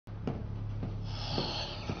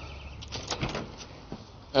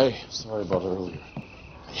Hey, sorry about earlier.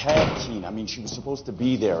 I had Keen. I mean, she was supposed to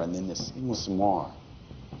be there, and then this thing with Samar.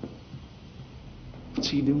 What's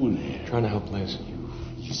he doing there? Trying to help Liz.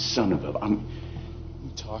 You son of a...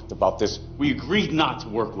 We talked about this. We agreed not to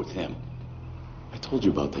work with him. I told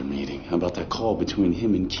you about their meeting, about that call between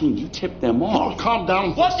him and Keen. You tipped them off. Oh, calm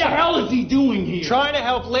down. What the hell is he doing here? Trying to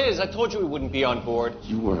help Liz. I told you he wouldn't be on board.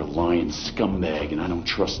 You are a lying scumbag, and I don't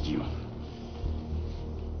trust you.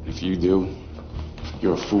 If you do,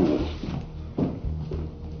 you're a fool.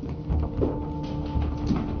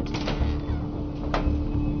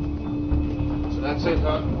 So that's it,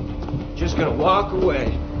 huh? Just gonna walk away.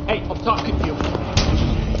 Hey, I'm talking to you.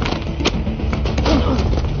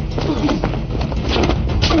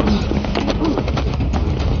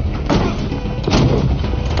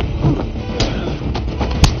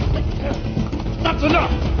 That's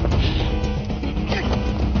enough!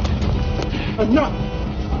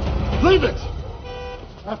 Enough! Leave it!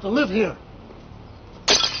 I have to live here.